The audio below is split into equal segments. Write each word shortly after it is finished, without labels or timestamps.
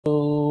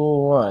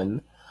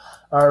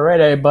All right,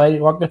 everybody.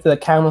 Welcome to the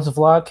Cameras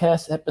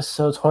Vlogcast,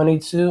 episode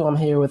 22. I'm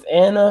here with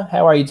Anna.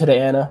 How are you today,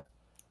 Anna?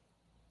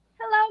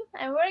 Hello,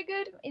 I'm very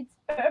good. It's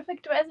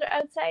perfect weather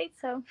outside,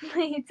 so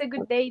it's a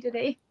good day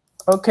today.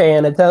 Okay,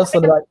 Anna, tell us a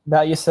little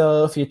about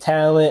yourself, your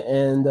talent,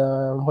 and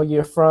where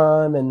you're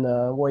from and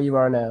where you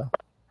are now.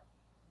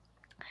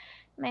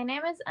 My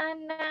name is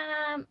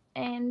Anna,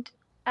 and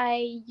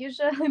I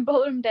usually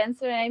ballroom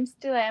dancer, and I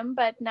still am,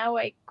 but now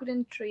I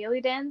couldn't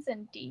really dance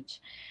and teach.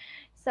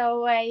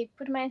 So I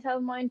put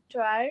myself more into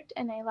art,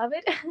 and I love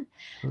it.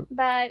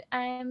 But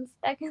I'm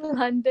stuck in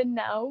London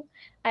now.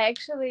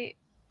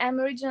 I'm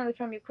originally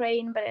from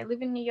Ukraine, but I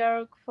live in New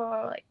York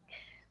for like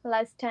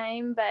last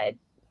time. But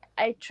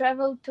I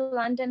traveled to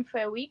London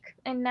for a week,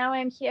 and now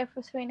I'm here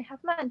for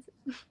 3.5 months.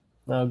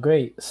 Oh,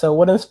 great. So,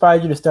 what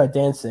inspired you to start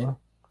dancing?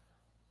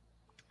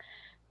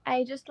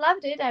 I just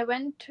loved it. I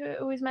went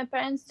with my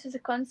parents to the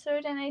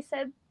concert and I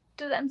said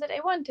to them that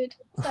I wanted.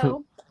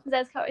 So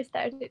that's how I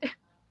started.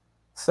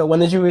 So, when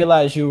did you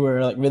realize you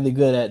were like really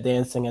good at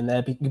dancing and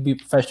that you could be a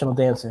professional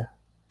dancer?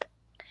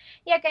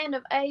 Yeah, kind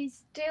of. I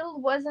still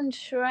wasn't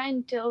sure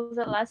until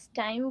the last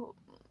time.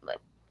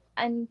 Like,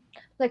 and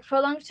like for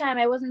a long time,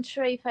 I wasn't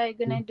sure if I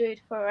gonna do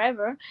it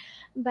forever.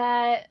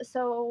 But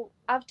so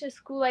after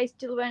school, I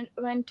still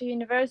went to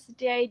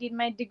university. I did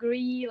my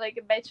degree, like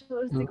a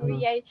bachelor's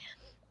degree.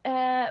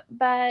 Mm-hmm.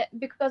 But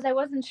because I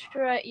wasn't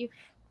sure if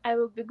I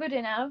will be good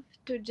enough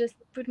to just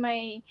put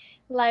my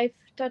life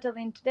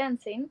totally into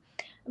dancing.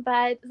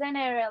 But then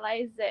I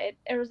realized that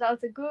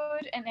results are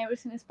good and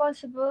everything is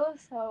possible.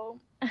 So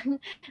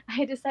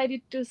I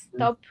decided to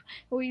stop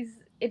with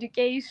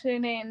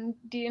education and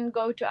didn't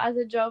go to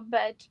other job,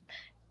 but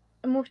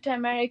moved to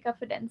America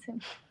for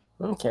dancing.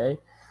 Okay.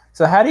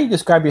 So, how do you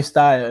describe your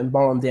style in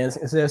ballroom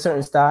dancing? Is there a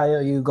certain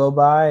style you go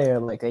by or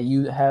like that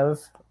you have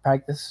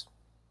practice?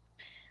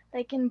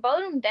 Like in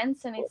ballroom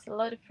dancing, it's a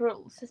lot of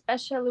rules,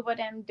 especially what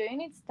I'm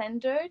doing. It's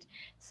standard,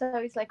 so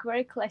it's like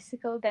very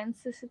classical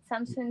dances. It's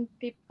something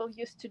people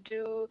used to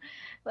do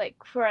like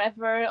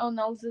forever on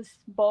all these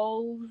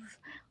balls,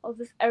 all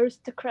these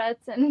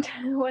aristocrats and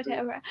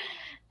whatever.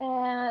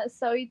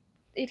 So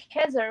it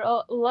has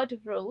a lot of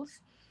rules,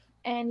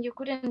 and you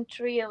couldn't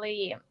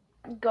really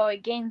go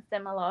against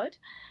them a lot,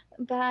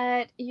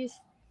 but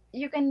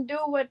you can do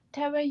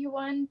whatever you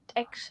want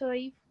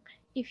actually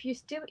if you're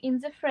still in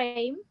the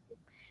frame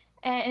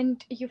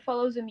and you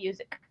follow the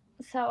music.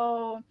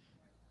 So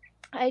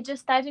I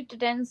just started to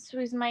dance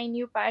with my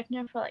new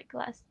partner for like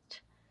last,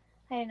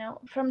 I don't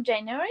know, from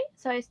January.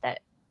 So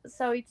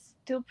it's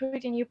still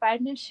pretty new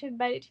partnership,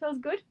 but it feels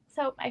good.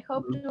 So I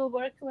hope it will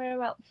work very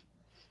well.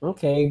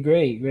 Okay,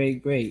 great,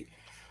 great, great.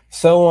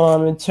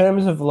 So, in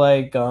terms of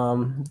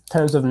in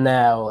terms of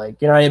now, like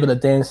you're not able to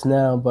dance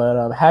now,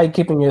 but how are you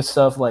keeping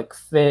yourself like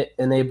fit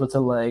and able to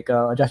like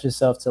adjust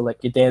yourself to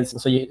like your dancing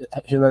so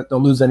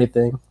don't lose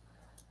anything?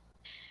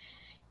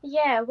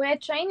 Yeah, we're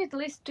trying at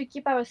least to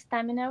keep our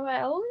stamina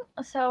well.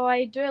 So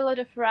I do a lot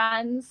of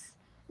runs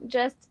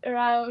just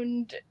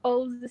around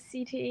all the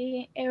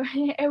city,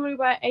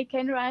 everywhere I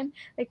can run.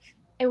 Like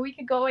a week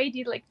ago, I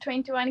did like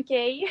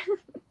 21K.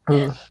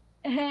 Hmm.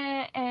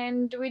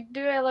 And we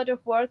do a lot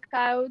of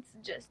workouts,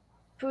 just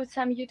put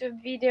some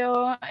YouTube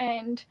video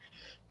and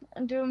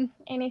do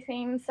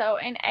anything. So,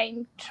 and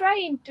I'm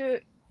trying to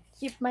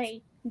keep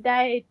my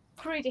diet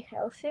pretty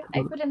healthy.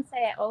 I couldn't say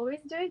I always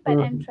do it, but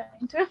I'm Hmm.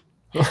 trying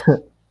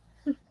to.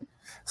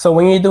 So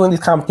when you're doing these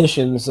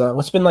competitions,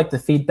 what's been like the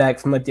feedback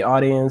from like the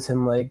audience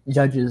and like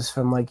judges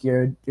from like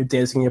your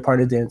dancing, your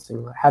partner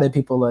dancing? How do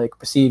people like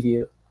perceive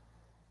you?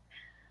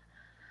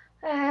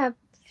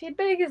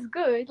 Feedback is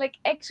good. Like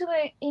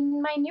actually,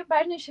 in my new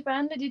partnership, I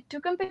only did two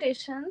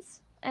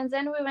competitions, and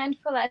then we went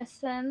for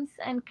lessons,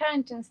 and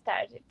quarantine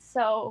started.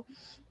 So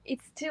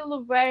it's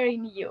still very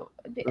new,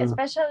 Mm.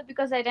 especially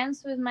because I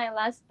danced with my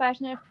last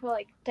partner for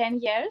like 10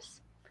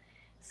 years.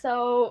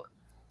 So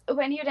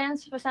when you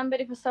dance for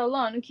somebody for so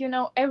long, you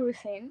know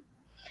everything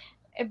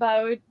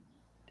about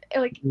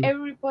like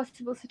every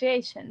possible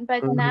situation.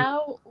 But Mhm.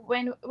 now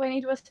when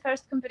it was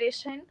first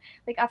competition,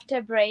 like after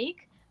a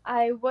break,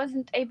 I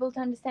wasn't able to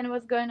understand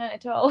what's going on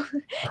at all.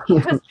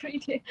 It was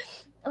pretty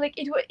like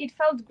it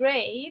felt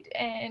great,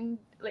 and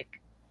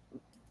like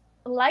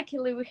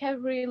luckily we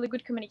have really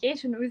good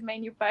communication with my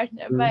new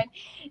partner, Mm. but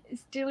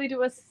still it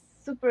was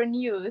super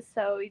new,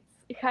 so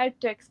it's hard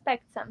to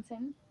expect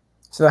something.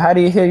 So how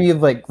do you hear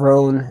you've like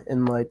grown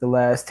in like the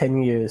last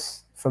 10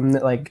 years from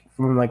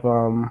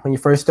when you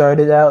first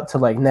started out to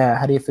like now?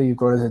 How do you feel you've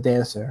grown as a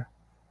dancer?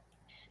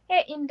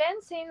 Yeah, in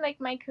dancing, like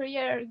my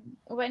career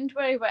went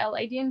very well.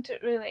 I didn't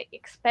really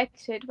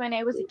expect it when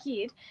I was a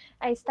kid.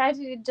 I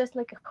started it just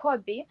like a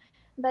hobby.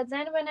 But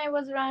then when I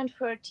was around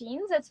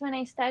 14, that's when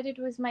I started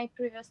with my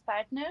previous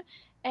partner.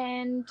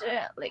 And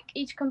like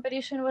each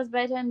competition was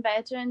better and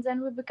better. And then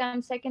we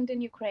became second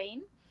in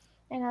Ukraine.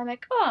 And I'm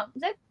like, oh,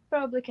 that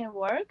probably can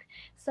work.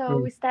 So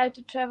Mm. we started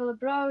to travel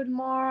abroad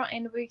more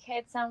and we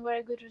had some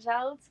very good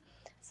results.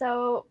 So,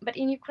 but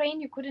in Ukraine,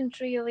 you couldn't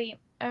really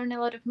earn a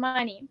lot of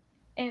money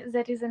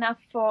that is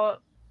enough for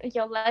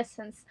your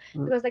lessons,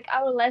 Mm. because like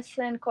our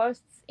lesson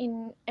costs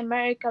in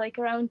America like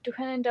around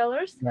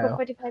 $200 for Wow.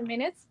 45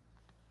 minutes,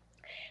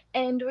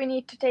 and we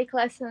need to take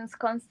lessons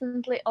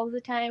constantly all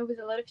the time with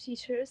a lot of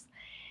teachers.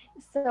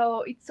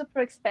 So it's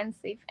super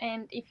expensive,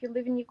 and if you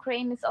live in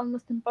Ukraine, it's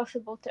almost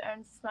impossible to earn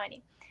this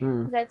money.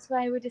 Mm. That's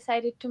why we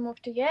decided to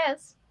move to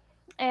US,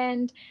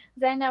 and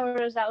then our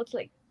results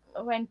like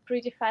went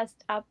pretty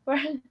fast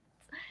upwards.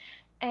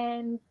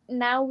 And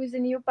now with a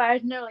new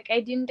partner, like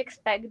I didn't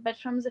expect, but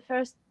from the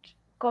first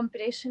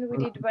competition we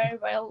did very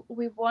well.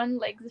 We won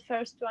like the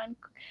first one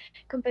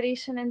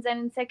competition, and then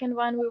in second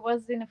one we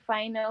was in a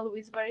final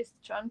with very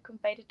strong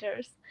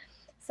competitors.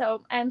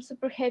 So I'm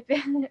super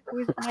happy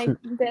with my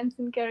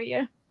dancing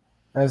career.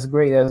 That's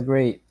great. That's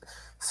great.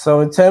 So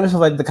in terms of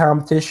like the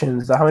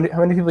competitions, how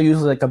many people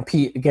usually like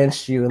compete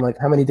against you, and like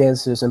how many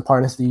dancers and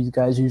partners do you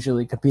guys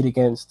usually compete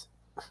against?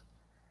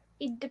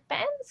 It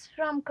depends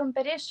from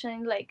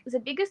competition. Like the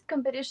biggest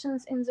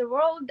competitions in the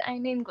world are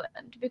in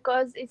England,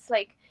 because it's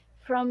like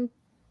from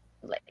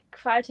like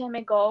far time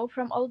ago,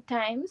 from old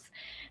times.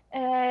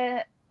 uh,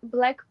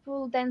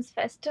 Blackpool Dance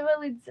Festival,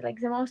 it's like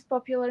the most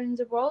popular in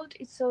the world.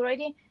 It's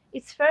already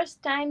its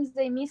first time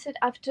they miss it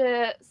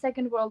after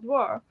Second World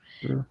War.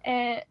 Mm.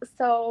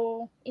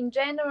 So in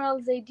general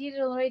they did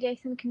already, I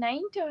think,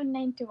 90 or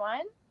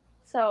 91,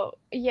 so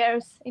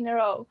years in a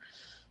row.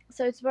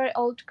 So it's very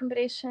old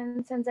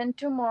competitions, and then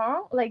two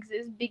more like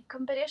these big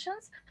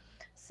competitions.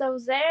 So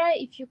there,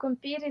 if you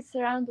compete, it's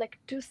around like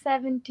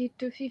 270,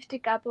 250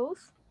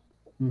 couples,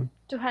 Mm.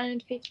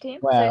 250,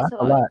 so Wow, it's that's a a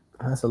lot. lot.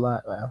 That's a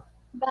lot. Wow.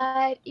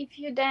 But if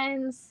you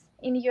dance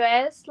in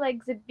US,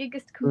 like the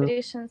biggest Mm.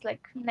 competitions,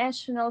 like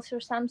nationals or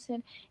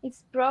something,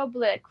 it's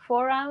probably like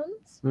 4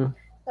 rounds. Mm.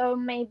 So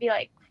maybe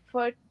like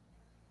for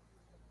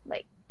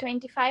like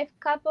 25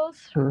 couples,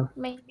 Mm.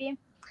 maybe.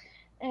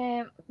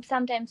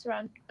 Sometimes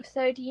around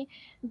 30,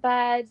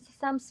 but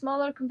some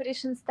smaller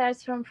competition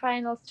starts from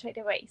finals straight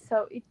away.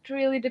 So it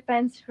really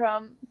depends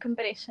from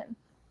competition.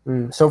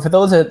 Mm. So for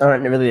those that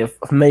aren't really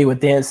familiar with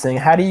dancing,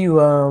 how do you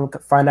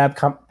find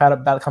out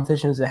about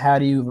competitions, and how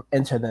do you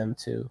enter them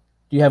too?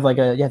 Do you have like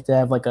a you have to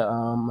have like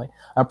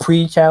a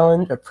pre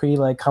challenge, a pre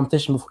like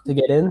competition to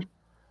get in?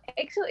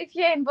 Actually, if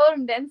you're in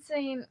ballroom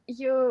dancing,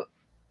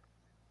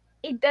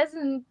 it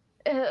doesn't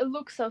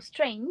look so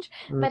strange,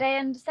 Mm. but I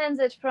understand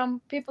that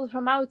from people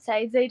from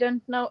outside they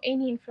don't know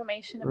any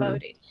information Mm.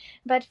 about it.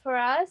 But for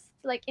us,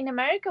 like in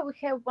America, we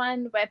have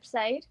one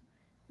website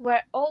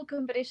where all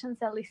competitions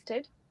are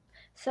listed.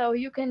 So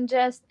you can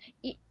just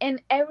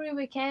and every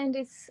weekend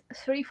it's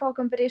 3 4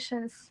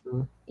 competitions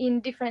Mm.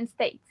 in different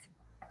states.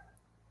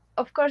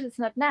 Of course it's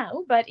not now,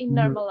 but in Mm.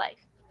 normal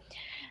life.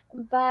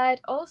 But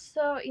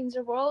also in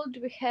the world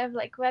we have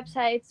like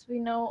websites, we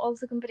know all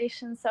the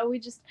competitions, so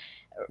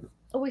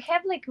we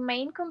have like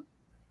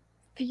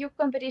few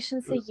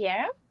competitions a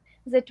year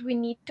that we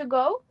need to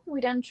go. We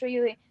don't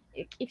really,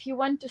 if you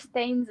want to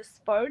stay in the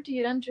sport,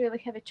 you don't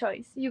really have a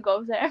choice, you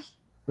go there.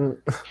 Mm.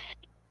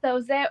 So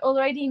they're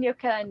already in your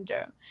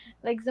calendar.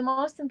 Like the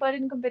most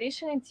important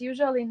competition, it's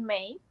usually in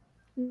May.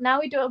 Now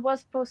it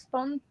was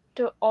postponed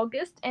to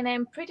August, and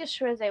I'm pretty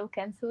sure they will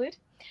cancel it.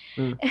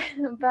 Mm.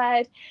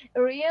 But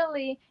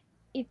really,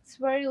 it's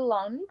very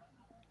long.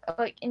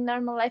 Like in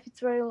normal life, it's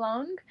very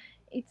long.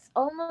 It's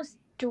almost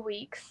 2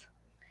 weeks,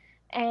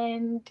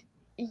 and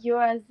you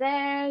are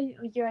there.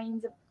 You're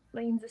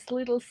in this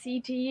little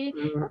city.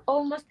 Mm.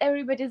 Almost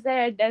everybody's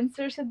there are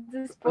dancers at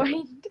this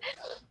point.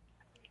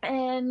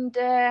 And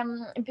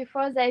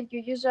before that, you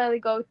usually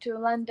go to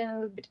London a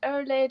little bit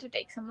early to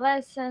take some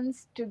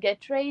lessons, to get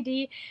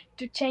ready,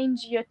 to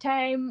change your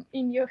time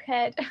in your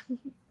head.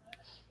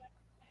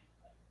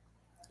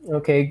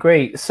 Okay,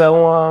 great.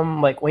 So,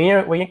 like when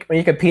you're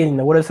competing,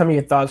 what are some of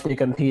your thoughts when you're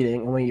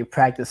competing and when you're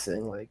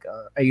practicing? Like,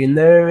 are you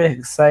nervous,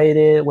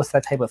 excited? What's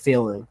that type of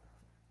feeling?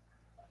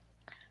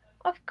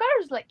 Of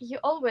course, like you're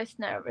always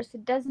nervous.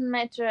 It doesn't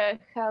matter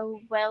how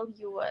well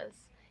you was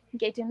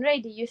getting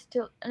ready, you're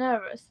still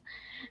nervous.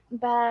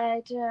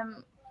 But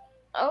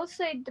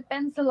also it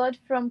depends a lot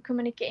from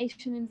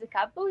communication in the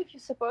couple. If you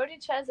support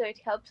each other, it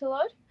helps a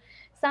lot.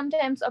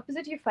 Sometimes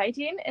opposite you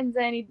fighting, and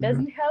then it Mhm.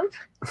 doesn't help.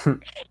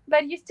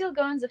 But you still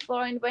go on the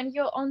floor, and when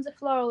you're on the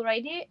floor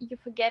already, you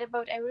forget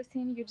about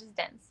everything, you just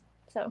dance.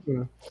 So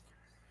Mm.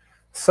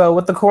 So,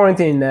 with the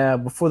quarantine now,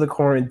 before the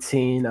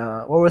quarantine,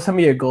 what were some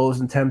of your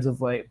goals in terms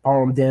of like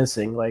ballroom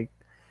dancing? Like,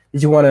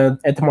 did you want to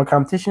enter more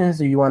competitions?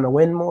 Did you want to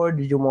win more?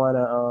 Did you want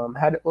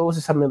to what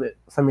was some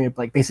of your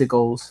like basic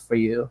goals for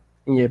you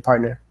and your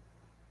partner?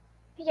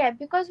 yeah,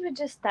 because we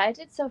just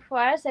started, so for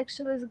us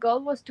actually the goal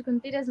was to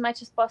compete as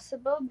much as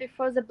possible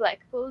before the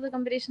Blackpool, the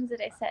competitions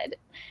that I said,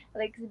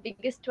 like the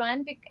biggest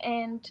one,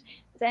 and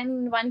then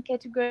in one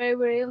category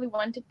we really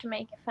wanted to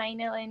make a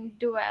final and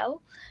do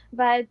well.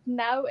 But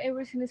now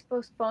everything is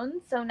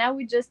postponed, so now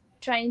we're just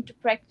trying to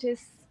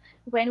practice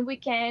when we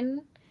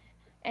can,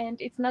 and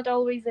it's not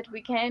always that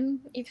we can.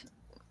 If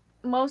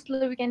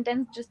mostly we can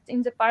dance just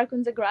in the park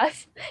on the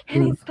grass,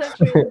 and Mm. it's not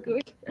really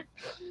good.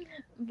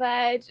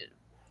 But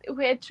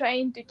we're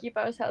trying to keep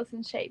ourselves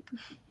in shape.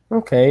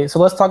 Okay, so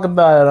let's talk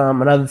about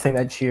another thing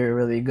that you're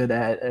really good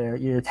at,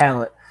 your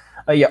talent,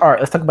 your art.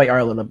 Let's talk about your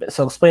art a little bit.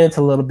 So explain it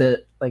to a little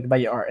bit like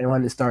about your art and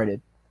when it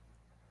started.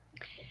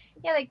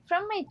 Yeah, like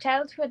from my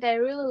childhood, I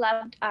really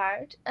loved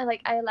art.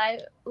 Like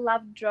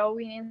loved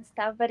drawing and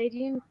stuff, but I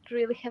didn't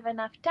really have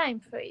enough time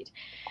for it.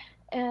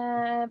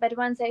 But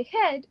once I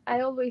had,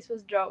 I always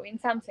was drawing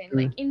something.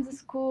 Like Mm-hmm. in the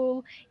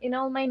school, in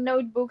all my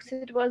notebooks,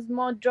 it was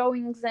more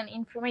drawings than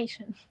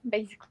information,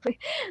 basically.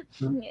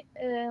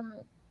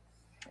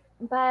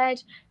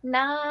 But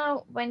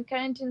now, when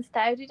quarantine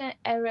started,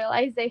 I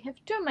realized I have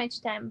too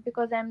much time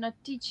because I'm not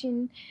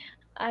teaching,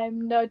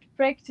 I'm not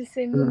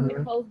practicing the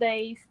Mm-hmm. whole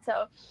day.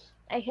 So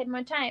I had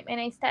more time, and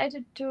I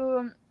started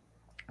to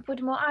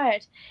put more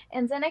art.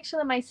 And then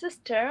actually, my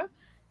sister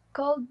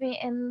called me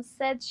and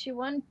said she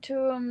wanted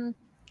to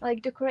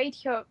like decorate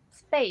her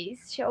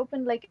space. She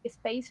opened like a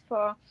space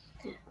for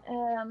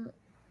um,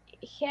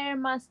 hair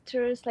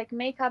masters, like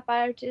makeup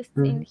artists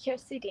in her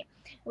city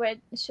where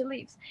she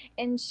lives.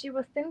 And she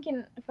was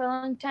thinking for a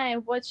long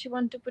time what she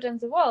wanted to put on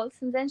the walls,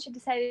 and then she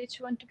decided she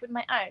wanted to put my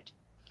art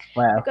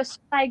Wow. because she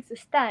likes the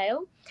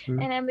style.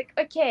 Mm-hmm. And I'm like,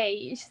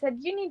 okay. She said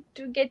you need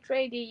to get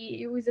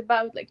ready with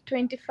about like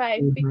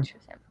 25 Mm-hmm.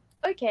 pictures.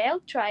 Okay,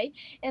 I'll try.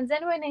 And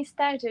then when I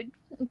started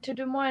to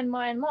do more and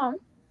more and more,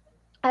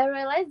 I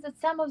realized that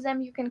some of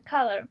them you can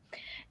color.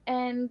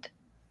 And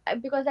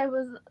because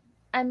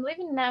I'm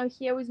living now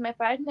here with my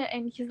partner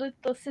and his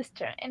little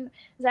sister, and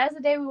the other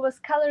day we was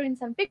coloring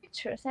some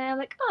pictures, and I'm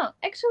like, oh,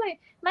 actually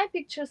my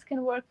pictures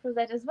can work for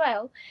that as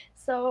well.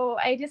 So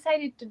I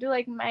decided to do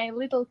like my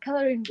little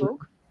coloring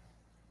book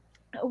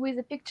with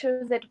the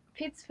pictures that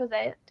fits for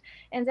that,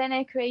 and then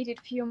I created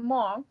few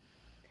more,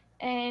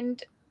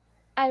 and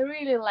I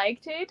really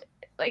liked it,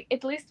 like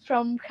at least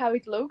from how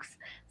it looks.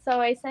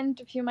 So I sent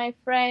a few my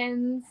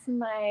friends,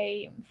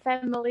 my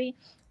family.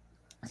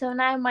 So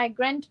now my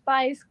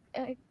grandpa is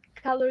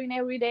coloring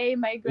every day.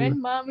 My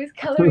grandmom is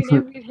coloring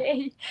every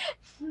day.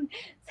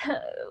 So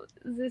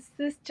the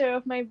sister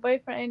of my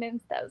boyfriend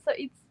and stuff. So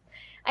it's,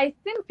 I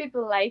think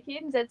people like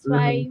it. That's Mm-hmm.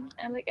 why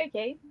I'm like,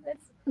 okay,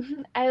 let's.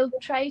 I'll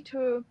try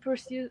to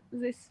pursue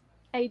this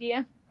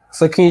idea.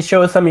 So can you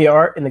show us some of your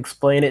art and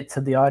explain it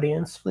to the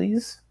audience,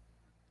 please?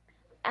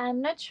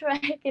 I'm not sure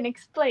I can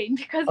explain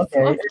because it's Okay.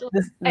 mostly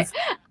This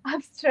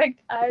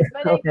abstract art,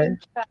 but I okay. can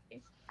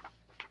try.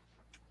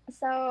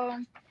 So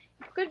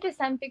it could be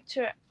some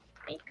picture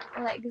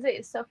like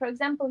this. So for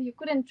example, you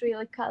couldn't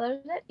really color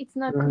that. It's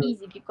not Mm-hmm.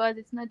 easy because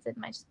it's not that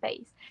much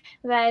space.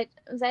 But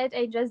that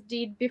I just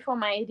did before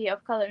my idea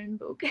of coloring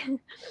book.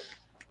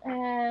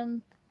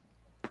 um,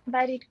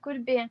 but it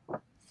could be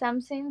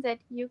something that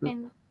you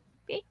can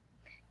be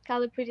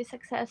color pretty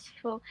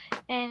successful.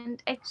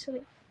 And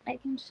actually, I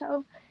can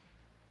show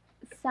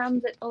some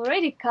that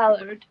already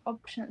colored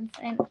options,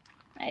 and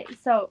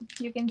so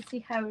you can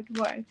see how it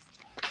works.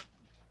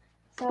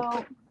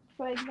 So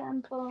for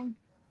example,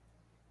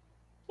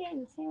 yeah,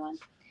 the same one.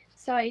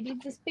 So I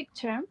did this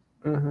picture,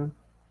 Mm-hmm.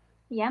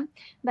 yeah,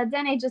 but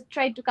then I just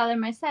tried to color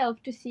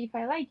myself to see if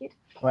I like it,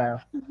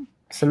 Wow.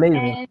 It's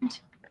amazing.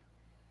 and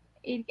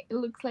it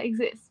looks like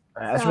this.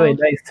 That's really So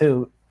nice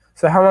too.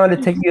 So how long did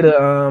it take you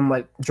to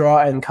like draw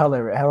and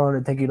color it? How long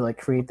did it take you to like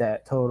create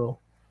that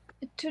total?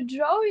 to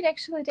draw it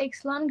actually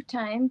takes long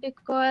time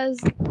because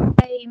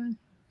I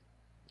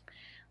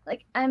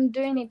I'm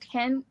doing it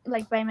hand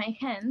like by my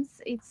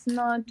hands. It's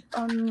not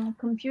on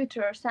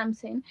computer or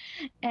something,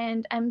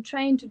 and I'm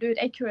trying to do it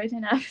accurate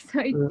enough. So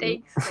it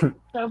takes like Mm-hmm.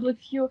 probably a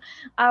few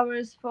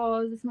hours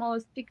for the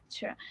smallest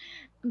picture.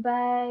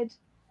 But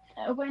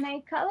when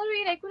I color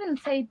it, I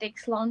couldn't say it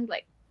takes long,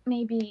 like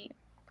maybe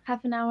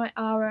half an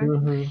hour.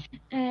 Mm-hmm.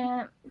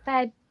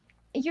 But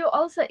you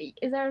also,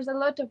 there's a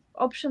lot of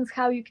options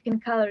how you can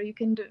color. You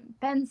can do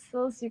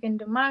pencils, you can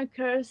do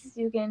markers,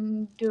 you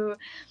can do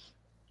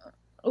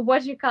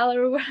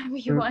watercolor, whatever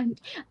you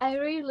want. I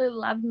really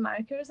loved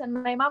markers, and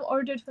my mom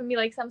ordered for me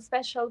like some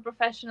special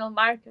professional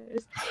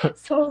markers.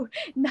 So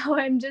now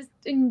I'm just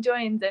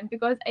enjoying them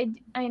because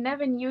I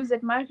never knew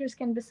that markers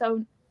can be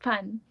so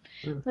fun.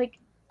 Like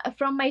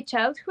from my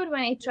childhood,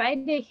 when I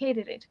tried, I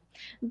hated it,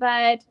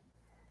 but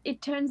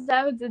it turns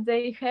out that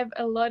they have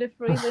a lot of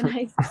really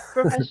nice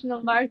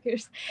professional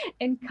markers,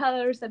 and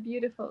colors are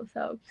beautiful.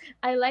 So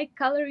I like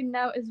coloring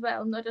now as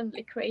well, not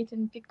only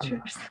creating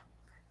pictures.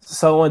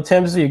 So in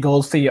terms of your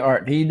goals for your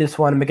art, do you just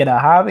want to make it a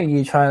hobby? Are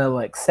you trying to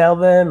like sell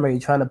them? Are you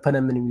trying to put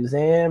them in a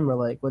museum? Or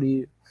like what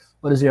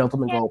is your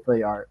ultimate Yeah, goal for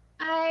your art?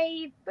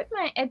 I put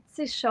my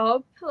Etsy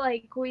shop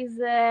like with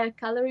a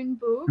coloring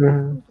book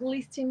Mm-hmm.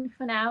 listing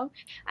for now.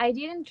 I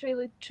didn't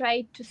really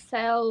try to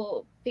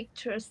sell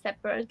pictures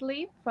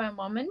separately for a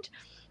moment,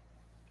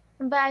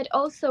 but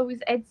also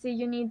with Etsy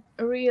you need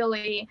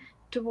really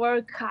to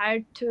work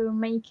hard to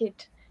make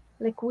it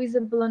like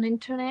visible on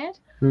internet.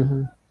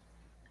 Mm-hmm.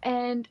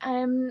 And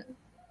I'm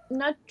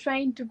not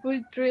trying to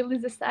put really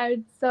this art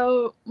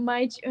so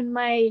much on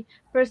my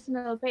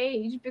personal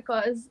page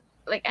because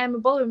like I'm a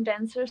ballroom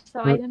dancer,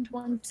 so I Mm. don't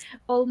want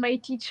all my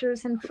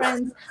teachers and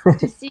friends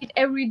to see it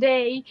every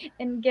day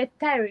and get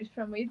tired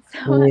from it.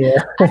 So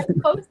Yeah. I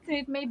post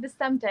it maybe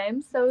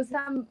sometimes. So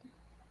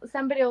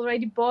somebody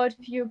already bought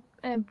few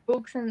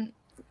books, and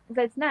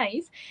that's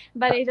nice.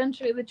 But I don't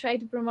really try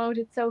to promote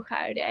it so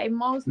hard. I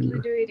mostly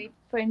Mm. do it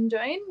for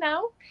enjoying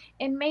now,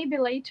 and maybe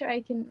later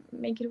I can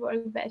make it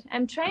work better.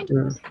 I'm trying to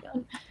Mm. post it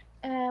on.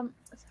 Um,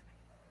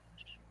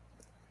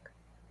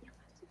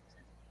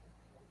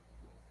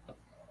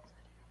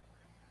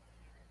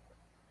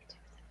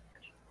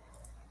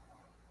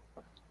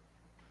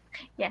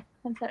 yeah,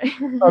 I'm sorry.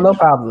 Oh, no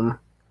problem.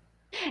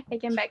 I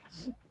came back.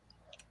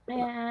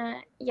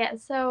 Yeah,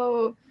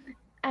 so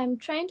I'm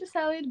trying to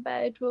sell it,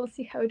 but we'll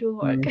see how it will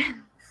work.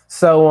 Mm.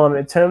 So,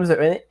 in terms of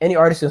any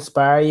artists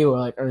inspire you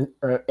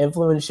or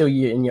influence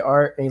you in your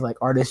art, any like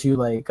artists you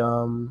like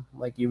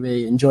you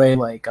really enjoy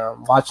like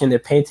watching their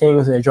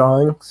paintings, their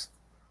drawings.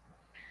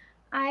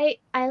 I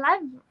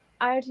love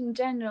art in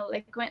general.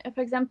 Like when,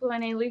 for example,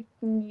 when I lived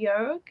in New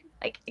York,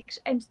 like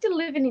I'm still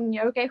living in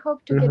New York. I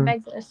hope to get Mm-hmm.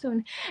 back there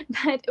soon.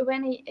 But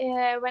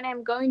when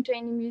I'm going to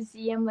any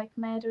museum like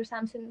Met or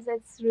something,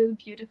 that's really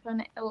beautiful,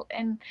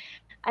 and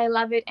I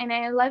love it. And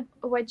I love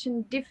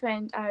watching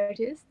different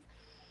artists.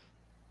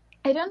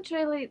 I don't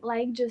really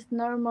like just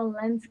normal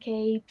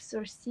landscapes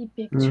or sea Mm.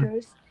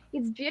 pictures.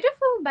 It's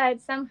beautiful,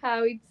 but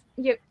somehow it's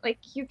you like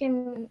you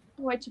can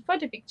watch a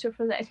photo picture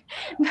for that.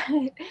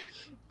 But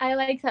I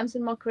like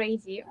something more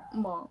crazy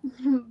more.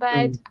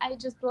 But Mm. I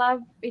just love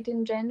it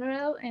in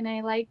general, and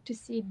I like to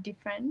see it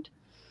different.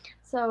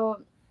 So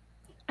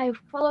I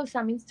follow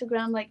some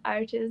Instagram like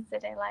artists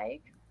that I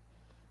like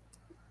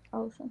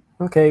also.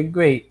 Okay,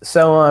 great.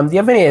 So, do you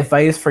have any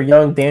advice for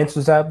young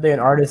dancers out there and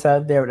artists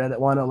out there that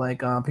want to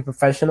like be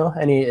professional?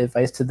 Any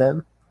advice to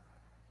them?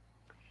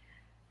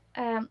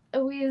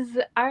 With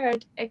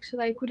art,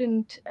 actually, I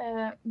couldn't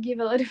give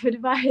a lot of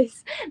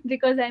advice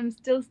because I'm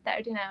still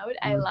starting out.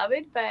 I Mm. love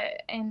it,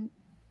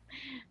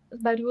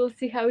 but we'll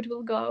see how it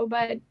will go.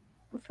 But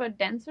for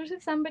dancers,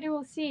 if somebody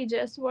will see,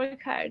 just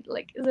work hard.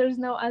 Like there's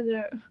no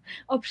other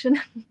option.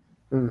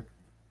 Mm.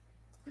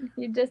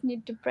 You just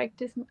need to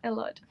practice a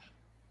lot.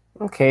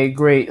 Okay,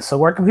 great. So,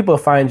 where can people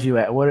find you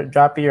at? What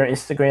drop your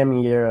Instagram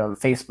and your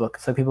Facebook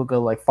so people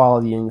go like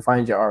follow you and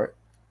find your art.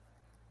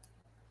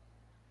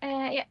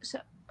 Yeah.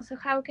 So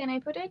how can I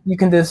put it? You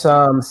can just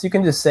so you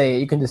can just say it.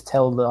 You can just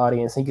tell the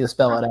audience. You can just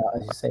spell it out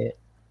as you say it.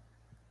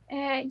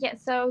 Yeah,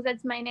 so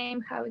that's my name,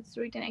 how it's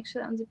written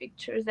actually on the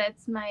picture.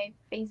 That's my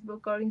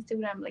Facebook or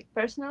Instagram, like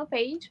personal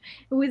page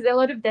with a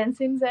lot of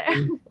dancing there.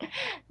 Mm.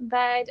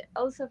 But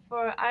also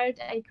for art,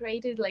 I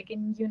created like a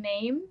new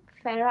name,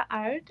 Fera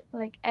Art,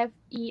 like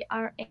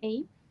Fera.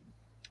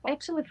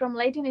 Actually, from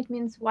Latin, it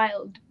means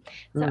wild.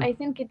 So Mm. I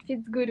think it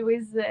fits good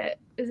with the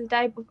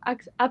type of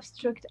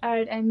abstract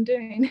art I'm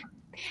doing.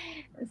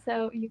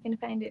 So you can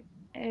find it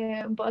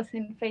both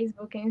in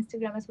Facebook and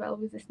Instagram as well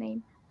with this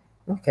name.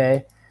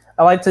 Okay.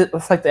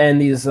 Let's like to end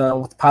these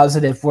with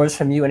positive words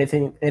from you.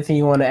 Anything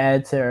you want to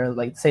add to or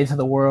like say to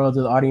the world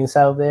or the audience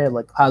out there,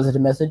 like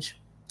positive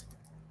message.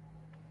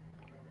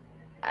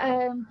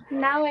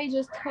 Now I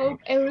just hope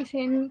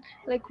everything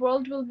like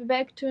world will be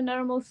back to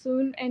normal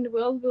soon and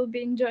world will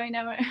be enjoying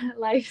our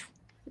lives.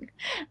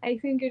 I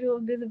think it will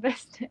be the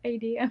best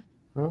idea.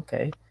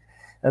 Okay.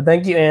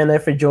 Thank you, Anna,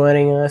 for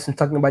joining us and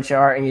talking about your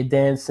art and your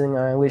dancing.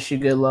 I wish you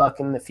good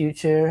luck in the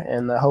future,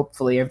 and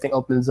hopefully everything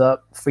opens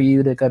up for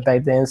you to get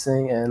back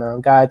dancing.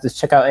 And guys, just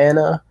check out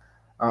Anna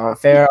on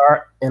Fair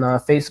Art and on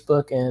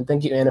Facebook. And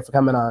thank you, Anna, for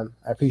coming on.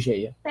 I appreciate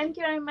you. Thank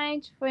you very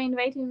much for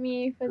inviting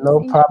me for this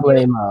No interview.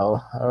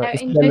 problemo. All right,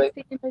 I enjoyed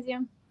speaking with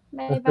you.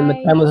 Bye it's been the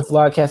bye. Timeless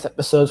Vlogcast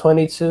episode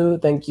 22.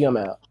 Thank you. I'm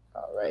out.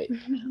 All right.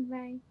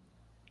 Bye.